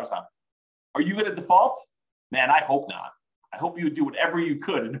 $2,000 on it. Are you going to default? Man, I hope not. I hope you would do whatever you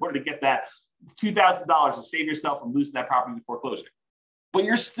could in order to get that $2,000 to save yourself from losing that property to foreclosure. But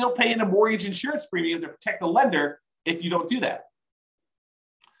you're still paying a mortgage insurance premium to protect the lender if you don't do that.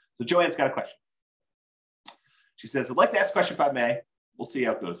 So Joanne's got a question. She says, I'd like to ask a question if I may. We'll see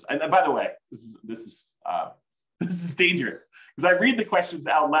how it goes. And by the way, this is dangerous because I read the questions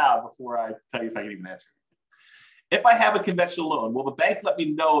out loud before I tell you if I can even answer. If I have a conventional loan, will the bank let me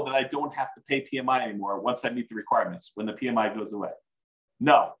know that I don't have to pay PMI anymore once I meet the requirements when the PMI goes away?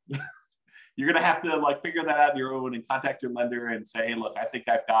 No. You're going to have to figure that out on your own and contact your lender and say, hey, look, I think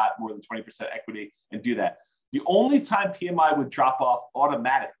I've got more than 20% equity and do that. The only time PMI would drop off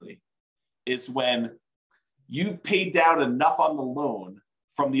automatically is when you paid down enough on the loan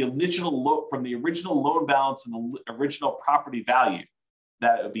from the original loan balance and the original property value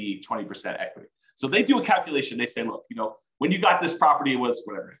that it would be 20% equity. So they do a calculation. They say, look, when you got this property, it was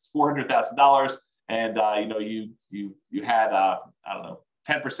whatever it's $400,000, and you had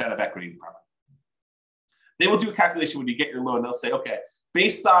 10% of equity in the property. They will do a calculation when you get your loan. They'll say, okay,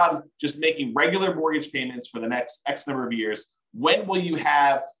 based on just making regular mortgage payments for the next X number of years, when will you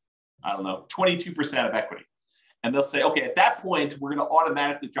have 22% of equity? And they'll say, okay, at that point, we're going to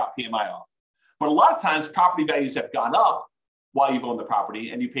automatically drop PMI off. But a lot of times, property values have gone up while you've owned the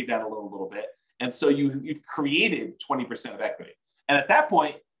property, and you paid down a loan a little bit. And so you've created 20% of equity. And at that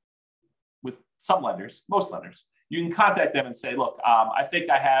point, with some lenders, most lenders, you can contact them and say, look, I think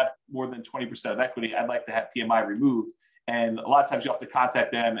I have more than 20% of equity. I'd like to have PMI removed. And a lot of times you have to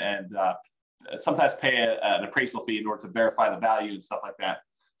contact them and sometimes pay an appraisal fee in order to verify the value and stuff like that.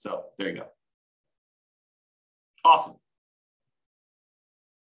 So there you go. Awesome.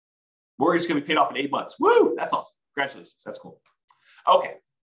 Mortgage is going to be paid off in 8 months. Woo! That's awesome. Congratulations. That's cool. Okay.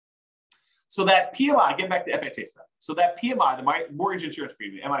 So that PMI, getting back to FHA stuff. So that PMI, the mortgage insurance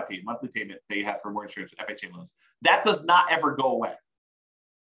premium, MIP, monthly payment that you have for mortgage insurance FHA loans, that does not ever go away,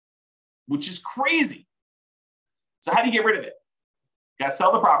 which is crazy. So how do you get rid of it? You got to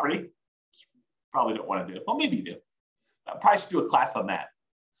sell the property. Probably don't want to do it. Well, maybe you do. Probably should do a class on that.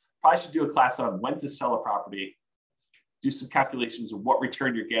 Probably should do a class on when to sell a property, do some calculations of what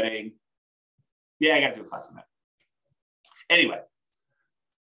return you're getting. Yeah, I got to do a class on that. Anyway.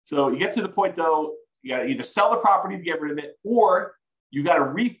 So you get to the point, though, you got to either sell the property to get rid of it, or you got to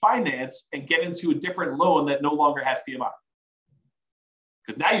refinance and get into a different loan that no longer has PMI.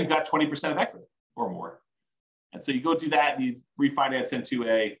 Because now you've got 20% of equity or more. And so you go do that and you refinance into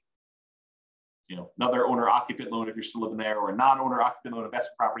another owner occupant loan if you're still living there, or a non-owner occupant loan,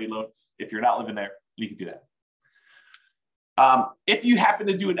 investment property loan if you're not living there. You can do that. If you happen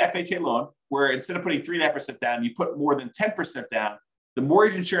to do an FHA loan where instead of putting 3.5% down, you put more than 10% down, the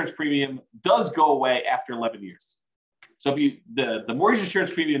mortgage insurance premium does go away after 11 years. So if the mortgage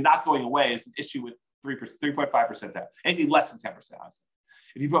insurance premium not going away is an issue with 3.5% down, anything less than 10%, honestly.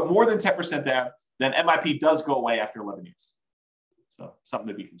 If you put more than 10% down, then MIP does go away after 11 years. So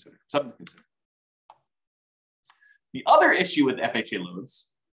something to consider. The other issue with FHA loans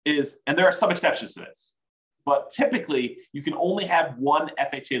is, and there are some exceptions to this, but typically you can only have one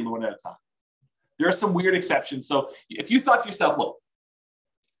FHA loan at a time. There are some weird exceptions. So if you thought to yourself, look,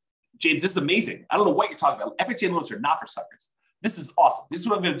 James, this is amazing. I don't know what you're talking about. FHA loans are not for suckers. This is awesome. This is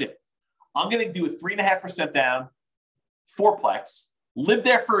what I'm going to do. I'm going to do a 3.5% down fourplex, live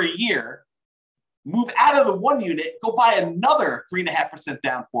there for a year, move out of the one unit, go buy another 3.5%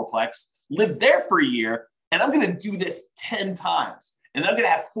 down fourplex, live there for a year, and I'm going to do this 10 times. And I'm going to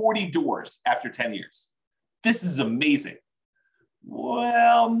have 40 doors after 10 years. This is amazing.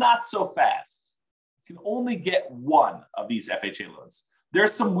 Well, not so fast. You can only get one of these FHA loans.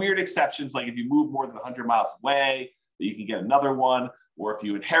 There's some weird exceptions, like if you move more than 100 miles away, that you can get another one. Or if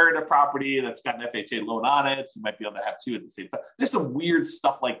you inherit a property that's got an FHA loan on it, you might be able to have two at the same time. There's some weird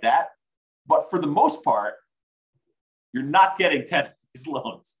stuff like that. But for the most part, you're not getting 10 of these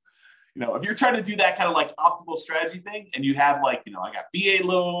loans. If you're trying to do that kind of like optimal strategy thing, and you have I got VA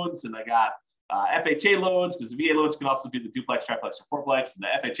loans and I got FHA loans, because the VA loans can also do the duplex, triplex, or fourplex, and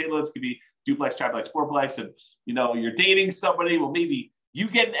the FHA loans can be duplex, triplex, fourplex. And you're dating somebody, well, maybe you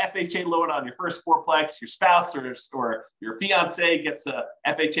get an FHA loan on your first fourplex, your spouse or your fiance gets a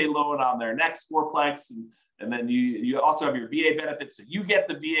FHA loan on their next fourplex, and then you also have your VA benefits. So you get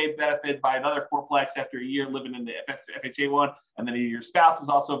the VA benefit by another fourplex after a year living in the FHA one, and then your spouse is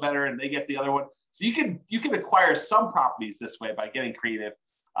also a veteran, and they get the other one. So you can acquire some properties this way by getting creative,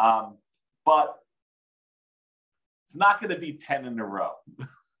 but it's not going to be 10 in a row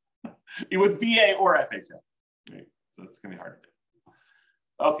with VA or FHA. Right? So it's going to be hard to do.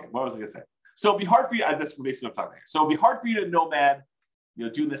 Okay, what was I going to say? So it'd be hard for you. That's basically what I'm talking here. So it'd be hard for you to nomad,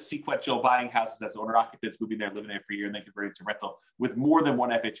 doing this sequential buying houses as owner occupants, moving there, living there for a year, and then converting to rental with more than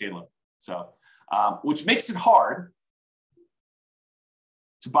one FHA loan. So, which makes it hard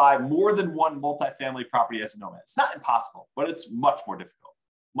to buy more than one multifamily property as a nomad. It's not impossible, but it's much more difficult.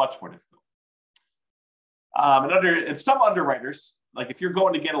 Much more difficult. And some underwriters, like if you're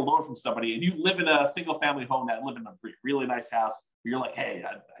going to get a loan from somebody and you live in a single family home that live in a really nice house, where you're like, hey,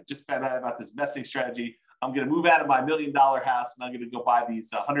 I just found out about this investing strategy. I'm going to move out of my $1 million house and I'm going to go buy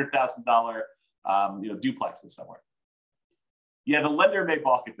these $100,000 duplexes somewhere. Yeah, the lender may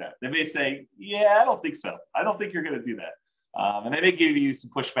balk at that. They may say, yeah, I don't think so. I don't think you're going to do that. And they may give you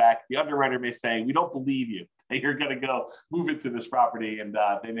some pushback. The underwriter may say, we don't believe you that you're going to go move into this property. And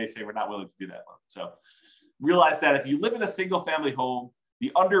they may say, we're not willing to do that loan. So realize that if you live in a single family home,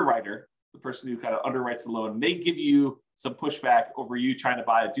 the underwriter, the person who kind of underwrites the loan, may give you some pushback over you trying to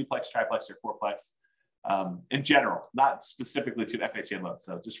buy a duplex, triplex, or fourplex in general, not specifically to an FHA loan.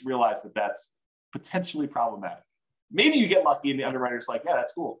 So just realize that that's potentially problematic. Maybe you get lucky and the underwriter's like, yeah,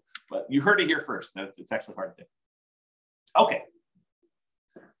 that's cool. But you heard it here first. It's actually hard to do. Okay.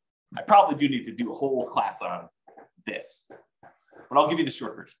 I probably do need to do a whole class on this, but I'll give you the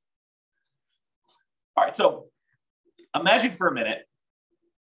short version. All right, so imagine for a minute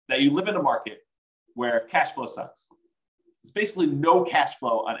that you live in a market where cash flow sucks. There's basically no cash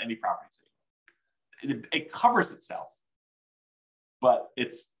flow on any property. It covers itself, but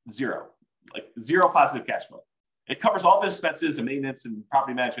it's zero, like zero positive cash flow. It covers all the expenses and maintenance and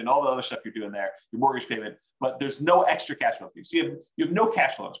property management, all the other stuff you're doing there, your mortgage payment, but there's no extra cash flow for you. So you have no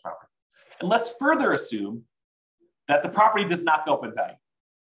cash flow on this property. And let's further assume that the property does not go up in value.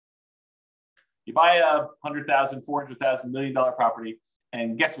 You buy a $100,000, $400,000, $1 million property,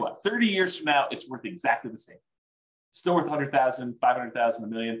 and guess what? 30 years from now, it's worth exactly the same. Still worth $100,000, $500,000, $1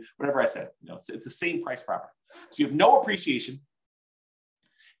 million, whatever I said. It's the same price property. So you have no appreciation,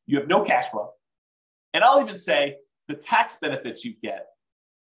 you have no cash flow, and I'll even say the tax benefits you get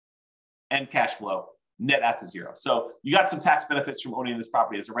and cash flow net out to zero. So you got some tax benefits from owning this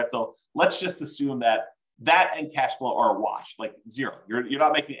property as a rental. Let's just assume that and cash flow are a wash, like zero. You're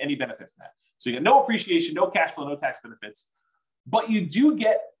not making any benefit from that. So you get no appreciation, no cash flow, no tax benefits, but you do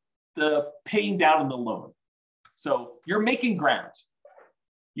get the paying down on the loan. So you're making ground.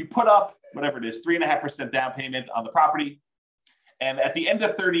 You put up whatever it is, 3.5% down payment on the property, And at the end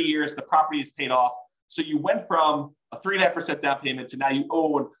of 30 years, the property is paid off. So you went from a 3.5% down payment to now you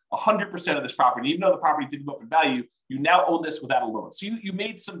own 100% of this property. Even though the property didn't go up in value, you now own this without a loan. So you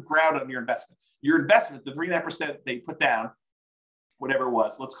made some ground on your investment. Your investment, the 3.5% they put down, whatever it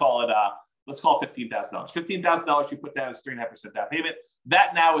was, let's call it $15,000. $15,000 you put down is 3.5% down payment.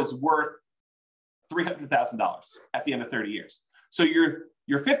 That now is worth $300,000 at the end of 30 years. So your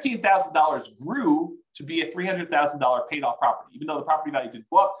 $15,000 grew to be a $300,000 paid off property, even though the property value didn't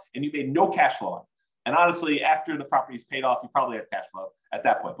go up and you made no cash flow on it. And honestly, after the property is paid off, you probably have cash flow at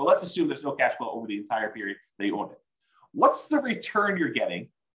that point. But let's assume there's no cash flow over the entire period they own it. What's the return you're getting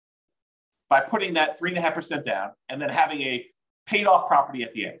by putting that 3.5% down and then having a paid off property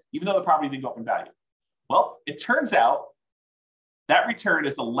at the end, even though the property didn't go up in value? Well, it turns out that return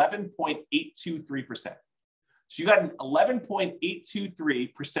is 11.823%. So you got an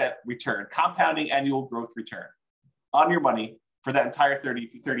 11.823% return, compounding annual growth return on your money for that entire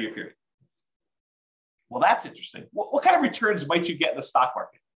 30-year period. Well, that's interesting. What kind of returns might you get in the stock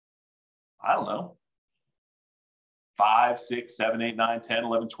market? I don't know. 5, 6, 7, 8, 9, 10,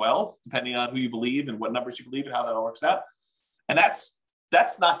 11, 12, depending on who you believe and what numbers you believe and how that all works out. And that's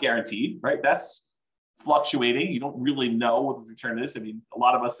not guaranteed, right? That's fluctuating. You don't really know what the return is. I mean, a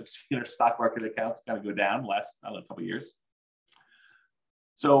lot of us have seen our stock market accounts kind of go down the last, couple of years.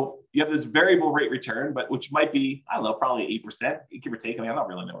 So you have this variable rate return, but which might be, probably 8%, give or take. I mean, I don't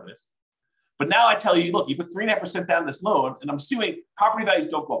really know what it is. But now I tell you, look, you put 3.5% down this loan, and I'm assuming property values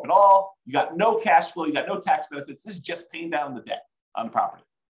don't go up at all. You got no cash flow. You got no tax benefits. This is just paying down the debt on the property.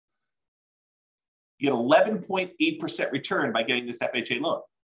 You get 11.8% return by getting this FHA loan.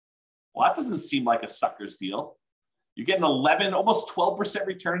 Well, that doesn't seem like a sucker's deal. You're getting 11, almost 12%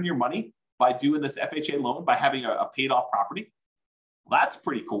 return on your money by doing this FHA loan, by having a paid off property. Well, that's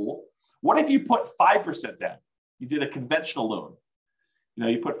pretty cool. What if you put 5% down? You did a conventional loan.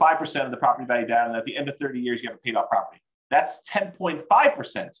 You put 5% of the property value down, and at the end of 30 years, you have a paid off property. That's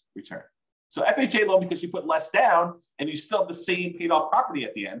 10.5% return. So FHA loan, because you put less down and you still have the same paid off property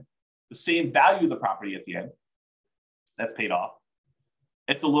at the end, the same value of the property at the end that's paid off,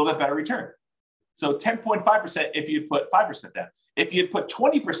 it's a little bit better return. So 10.5% if you put 5% down. If you put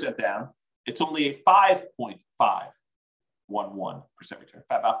 20% down, it's only a 5.511% return,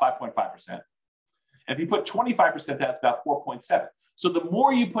 about 5.5%. And if you put 25% down, it's about 4.7. So the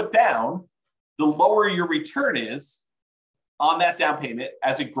more you put down, the lower your return is on that down payment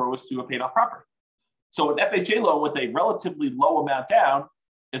as it grows through a paid off property. So an FHA loan with a relatively low amount down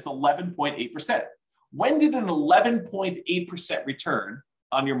is 11.8%. When did an 11.8% return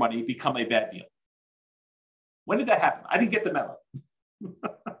on your money become a bad deal? When did that happen? I didn't get the memo.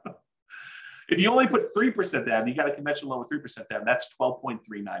 If you only put 3% down, you got a conventional loan with 3% down, that's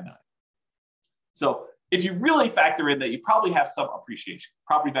 12.399. So if you really factor in that you probably have some appreciation,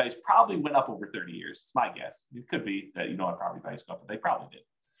 property values probably went up over 30 years. It's my guess. It could be that you don't have property values go up, but they probably did.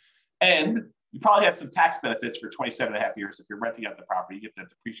 And you probably had some tax benefits for 27.5 years. If you're renting out the property, you get that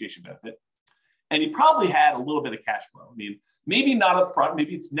depreciation benefit. And you probably had a little bit of cash flow. I mean, maybe not up front,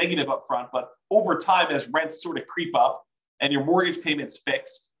 maybe it's negative up front, but over time as rents sort of creep up and your mortgage payment's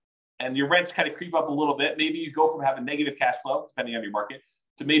fixed and your rents kind of creep up a little bit, maybe you go from having negative cash flow, depending on your market,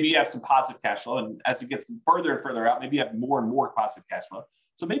 to maybe you have some positive cash flow. And as it gets further and further out, maybe you have more and more positive cash flow.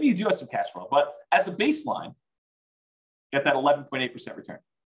 So maybe you do have some cash flow, but as a baseline, get that 11.8% return.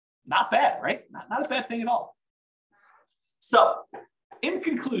 Not bad, right? Not a bad thing at all. So in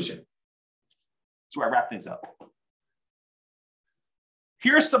conclusion, that's where I wrap things up.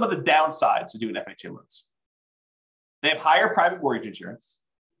 Here are some of the downsides to doing FHA loans. They have higher private mortgage insurance.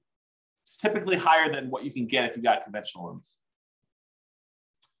 It's typically higher than what you can get if you got conventional loans.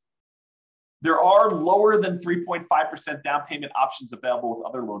 There are lower than 3.5% down payment options available with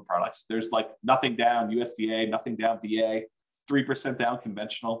other loan products. There's like nothing down USDA, nothing down VA, 3% down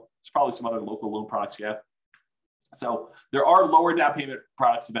conventional. There's probably some other local loan products you have. So there are lower down payment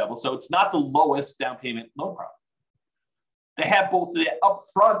products available. So it's not the lowest down payment loan product. They have both the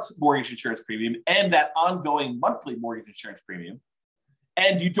upfront mortgage insurance premium and that ongoing monthly mortgage insurance premium.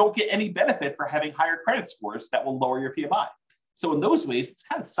 And you don't get any benefit for having higher credit scores that will lower your PMI. So in those ways, it's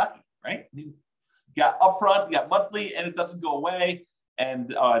kind of sucky, right? You got upfront, you got monthly, and it doesn't go away.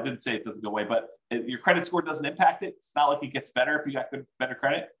 And I didn't say it doesn't go away, but your credit score doesn't impact it. It's not like it gets better if you got better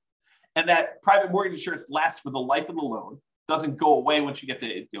credit. And that private mortgage insurance lasts for the life of the loan, doesn't go away once you get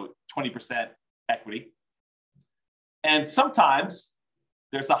to 20% equity. And sometimes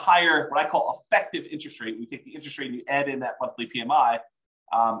there's a higher, what I call effective interest rate. We take the interest rate and you add in that monthly PMI.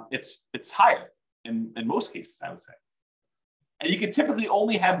 It's higher in most cases, I would say. And you can typically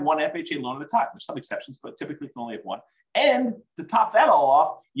only have one FHA loan at a time. There's some exceptions, but typically you can only have one. And to top that all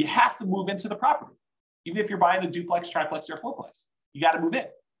off, you have to move into the property. Even if you're buying a duplex, triplex, or fourplex, you got to move in.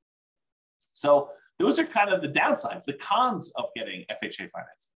 So those are kind of the downsides, the cons of getting FHA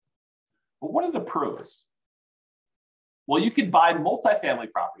financing. But what are the pros? Well, you can buy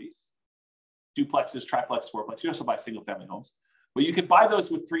multifamily properties, duplexes, triplex, fourplex. You also buy single family homes, but you can buy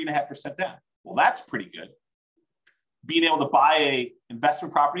those with 3.5% down. Well, that's pretty good. Being able to buy a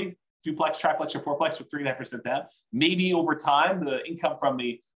investment property, duplex, triplex, or fourplex with 3.5% down, maybe over time, the income from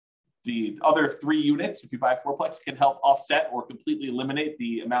the other 3 units, if you buy a fourplex, can help offset or completely eliminate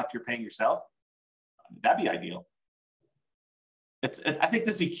the amount you're paying yourself. That'd be ideal. I think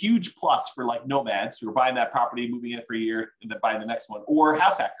this is a huge plus for like nomads who are buying that property, moving in for a year, and then buying the next one, or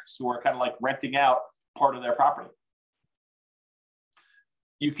house hackers who are kind of like renting out part of their property.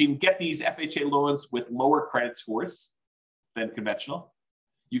 You can get these FHA loans with lower credit scores than conventional.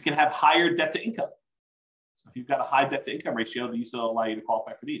 You can have higher debt to income. So if you've got a high debt to income ratio, these will allow you to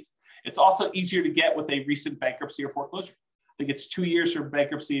qualify for these. It's also easier to get with a recent bankruptcy or foreclosure. I think it's 2 years for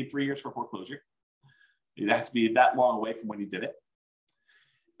bankruptcy and 3 years for foreclosure. It has to be that long away from when you did it.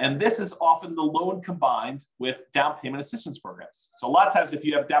 And this is often the loan combined with down payment assistance programs. So a lot of times if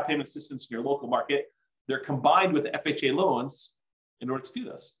you have down payment assistance in your local market, they're combined with FHA loans in order to do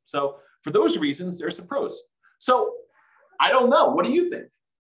this. So for those reasons, there's some pros. So I don't know. What do you think?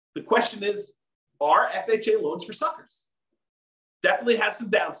 The question is, are FHA loans for suckers? Definitely has some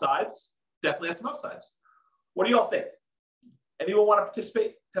downsides, definitely has some upsides. What do y'all think? Anyone want to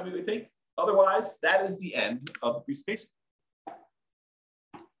participate? Tell me what you think. Otherwise, that is the end of the presentation.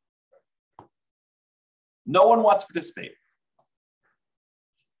 No one wants to participate.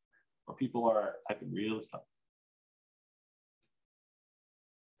 Or people are typing real stuff.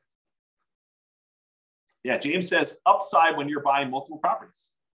 Yeah, James says upside when you're buying multiple properties.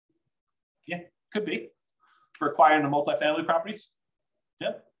 Yeah, could be. For acquiring the multifamily properties.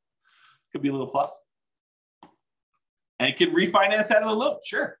 Yeah, could be a little plus. And you can refinance out of the loan.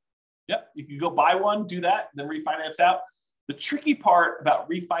 Sure. Yep, you can go buy one, do that, then refinance out. The tricky part about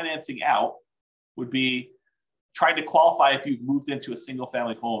refinancing out would be trying to qualify if you've moved into a single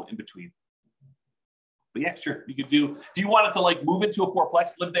family home in between. But yeah, sure, you could do, if you wanted to like move into a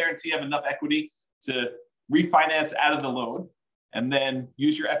fourplex, live there until you have enough equity to refinance out of the loan and then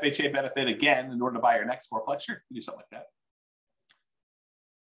use your FHA benefit again in order to buy your next fourplex, sure, you do something like that.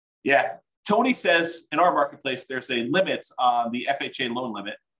 Yeah, Tony says in our marketplace, there's a limit on the FHA loan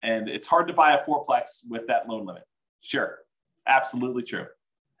limit, and it's hard to buy a fourplex with that loan limit. Sure, absolutely true.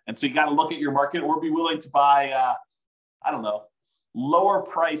 And so you got to look at your market or be willing to buy, I don't know, lower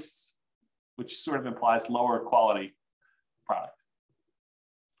priced, which sort of implies lower quality product.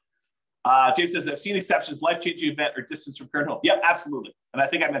 James says, I've seen exceptions, life-changing event or distance from current home. Yep, absolutely. And I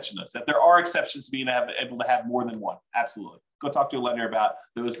think I mentioned this, that there are exceptions to being able to have more than one. Absolutely. Go talk to a lender about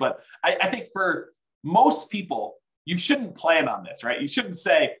those. But I think for most people, you shouldn't plan on this, right? You shouldn't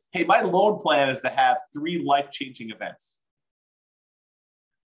say, hey, my loan plan is to have 3 life-changing events.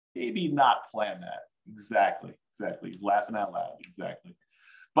 Maybe not plan that. Exactly. Laughing out loud. Exactly.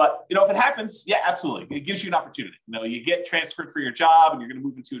 But, if it happens, yeah, absolutely. It gives you an opportunity. You get transferred for your job and you're going to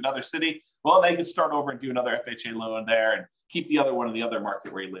move into another city. Well, now you can start over and do another FHA loan there and keep the other one in the other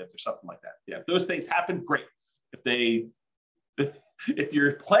market where you live or something like that. Yeah, if those things happen, great. If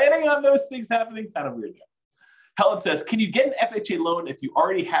you're planning on those things happening, kind of weird. Helen says, can you get an FHA loan if you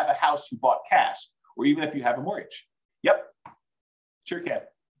already have a house you bought cash or even if you have a mortgage? Yep, sure can.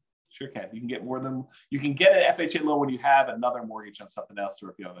 Sure can. You can get an FHA loan when you have another mortgage on something else or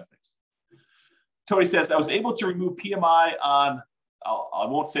a few other things. Tony says, I was able to remove PMI on, I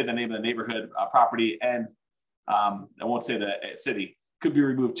won't say the name of the neighborhood property, and I won't say the city, could be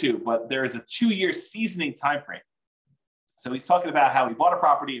removed too, but there is a 2-year seasoning time frame. So he's talking about how he bought a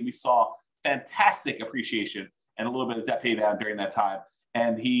property and we saw fantastic appreciation and a little bit of debt pay down during that time.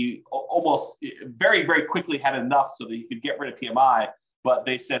 And he almost very, very quickly had enough so that he could get rid of PMI. But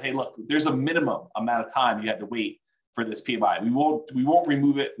they said, hey, look, there's a minimum amount of time you had to wait for this PMI. We won't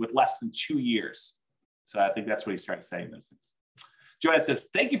remove it with less than 2 years. So I think that's what he's trying to say in those things. Joanne says,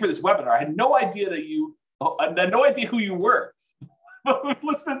 thank you for this webinar. I had no idea who you were.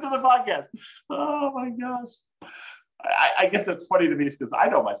 Listen to the podcast. Oh my gosh. I guess that's funny to me because I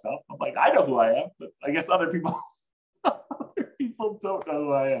know myself. I'm like, I know who I am, but I guess other people don't know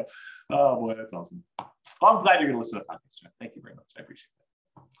who I am. Oh boy, that's awesome. Well, I'm glad you're going to listen to the podcast, John. Thank you very much. I appreciate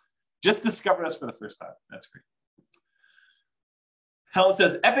that. Just discovered us for the first time. That's great. Helen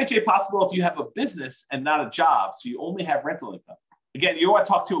says, FHA possible if you have a business and not a job, so you only have rental income. Again, you want to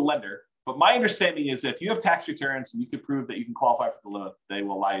talk to a lender But my understanding is if you have tax returns and you can prove that you can qualify for the loan, they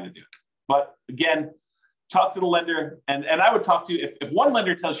will allow you to do it. But again, talk to the lender. And I would talk to you, if one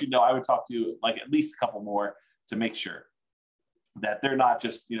lender tells you no, I would talk to like at least a couple more to make sure that they're not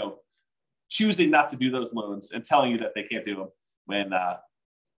just, choosing not to do those loans and telling you that they can't do them when,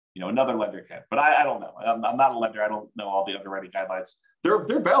 another lender can. But I don't know. I'm not a lender. I don't know all the underwriting guidelines. They're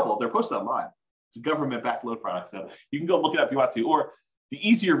available. They're posted online. It's a government-backed loan product. So you can go look it up if you want to. Or the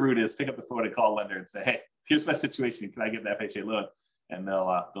easier route is pick up the phone and call a lender and say, hey, here's my situation. Can I get an FHA loan? And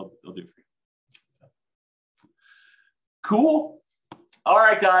they'll do it for you. So. Cool. All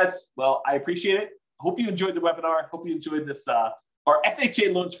right, guys. Well, I appreciate it. Hope you enjoyed the webinar. Hope you enjoyed this, our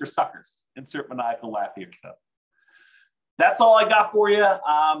FHA Loans for Suckers. Insert maniacal laugh here. So that's all I got for you.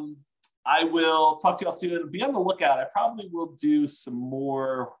 I will talk to you all soon. Be on the lookout. I probably will do some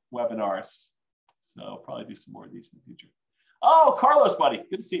more webinars. So I'll probably do some more of these in the future. Oh, Carlos, buddy.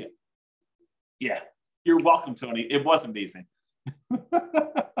 Good to see you. Yeah, you're welcome, Tony. It was amazing. That's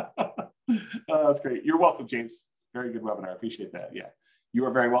great. You're welcome, James. Very good webinar. I appreciate that. Yeah. You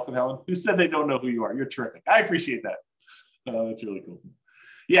are very welcome, Helen. Who said they don't know who you are? You're terrific. I appreciate that. That's really cool.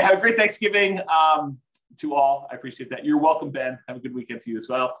 Yeah, have a great Thanksgiving to all. I appreciate that. You're welcome, Ben. Have a good weekend to you as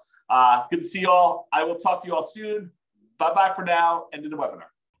well. Good to see you all. I will talk to you all soon. Bye-bye for now. End of the webinar.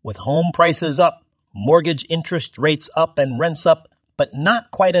 With home prices up, mortgage interest rates up and rents up, but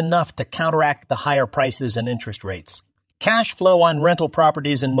not quite enough to counteract the higher prices and interest rates. Cash flow on rental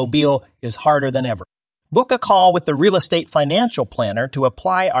properties in Mobile is harder than ever. Book a call with the Real Estate Financial Planner to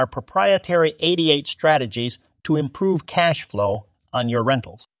apply our proprietary 88 strategies to improve cash flow on your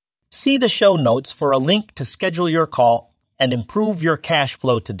rentals. See the show notes for a link to schedule your call and improve your cash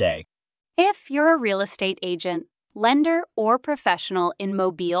flow today. If you're a real estate agent, lender, or professional in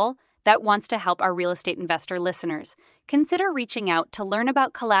Mobile that wants to help our real estate investor listeners, consider reaching out to learn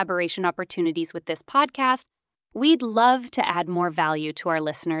about collaboration opportunities with this podcast. We'd love to add more value to our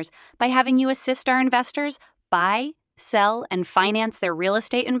listeners by having you assist our investors buy, sell, and finance their real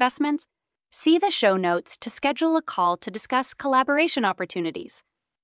estate investments. See the show notes to schedule a call to discuss collaboration opportunities.